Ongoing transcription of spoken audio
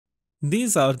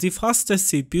These are the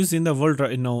fastest CPUs in the world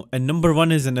right now, and number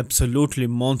 1 is an absolutely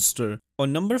monster.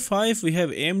 On number 5 we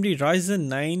have AMD Ryzen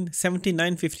 9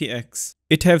 7950X.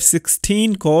 It has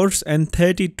 16 cores and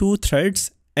 32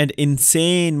 threads and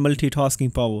insane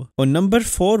multitasking power. On number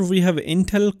 4 we have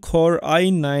Intel Core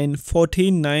i9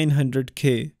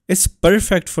 14900K. It's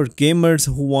perfect for gamers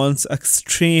who wants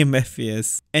extreme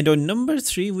FPS. And on number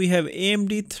 3 we have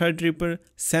AMD Threadripper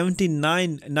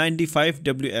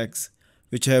 7995WX,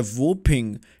 which have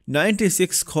whopping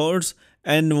 96 cores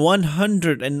and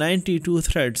 192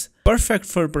 threads, perfect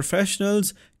for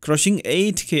professionals crushing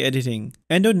 8K editing.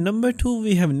 And on number 2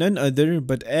 we have none other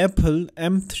but Apple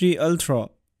M3 Ultra,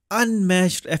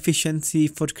 unmatched efficiency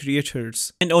for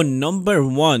creators. And on number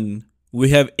 1 we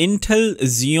have Intel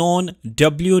Xeon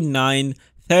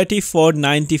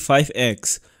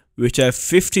W9-3495X, which have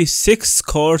 56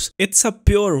 cores. It's a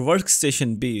pure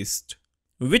workstation beast.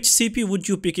 Which CPU would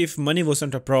you pick if money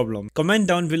wasn't a problem? Comment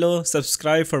down below,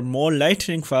 subscribe for more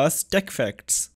lightning fast tech facts.